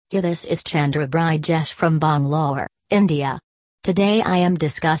Yeah, this is Chandra Brijesh from Bangalore, India. Today I am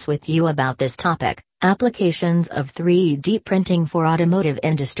discuss with you about this topic, applications of 3D printing for automotive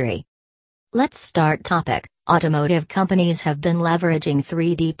industry. Let's start topic. Automotive companies have been leveraging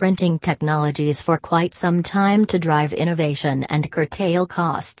 3D printing technologies for quite some time to drive innovation and curtail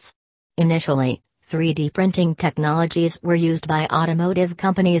costs. Initially, 3D printing technologies were used by automotive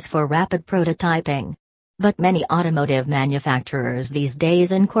companies for rapid prototyping. But many automotive manufacturers these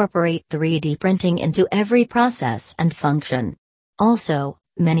days incorporate 3D printing into every process and function. Also,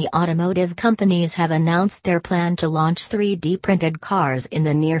 many automotive companies have announced their plan to launch 3D printed cars in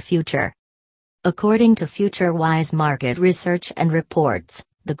the near future. According to FutureWise market research and reports,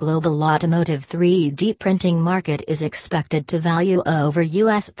 the global automotive 3D printing market is expected to value over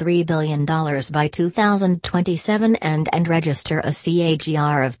 $3 billion by 2027 and register a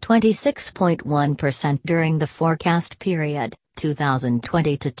CAGR of 26.1% during the forecast period,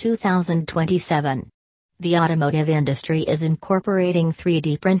 2020 to 2027. The automotive industry is incorporating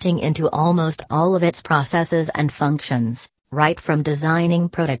 3D printing into almost all of its processes and functions, right from designing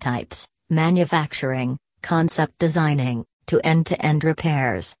prototypes, manufacturing, concept designing, to end-to-end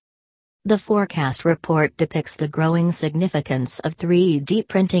repairs. The forecast report depicts the growing significance of 3D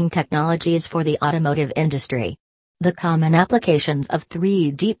printing technologies for the automotive industry. The common applications of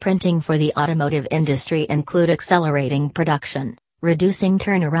 3D printing for the automotive industry include accelerating production, reducing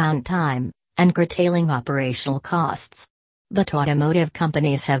turnaround time, and curtailing operational costs. But automotive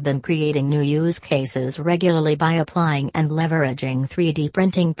companies have been creating new use cases regularly by applying and leveraging 3D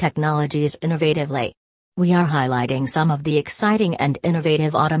printing technologies innovatively. We are highlighting some of the exciting and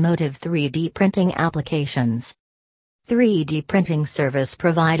innovative automotive 3D printing applications. 3D printing service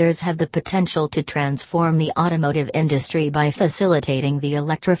providers have the potential to transform the automotive industry by facilitating the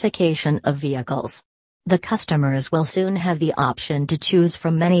electrification of vehicles. The customers will soon have the option to choose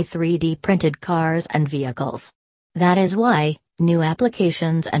from many 3D printed cars and vehicles. That is why, new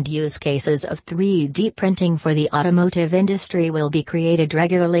applications and use cases of 3D printing for the automotive industry will be created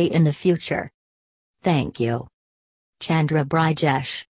regularly in the future. Thank you. Chandra Brijesh.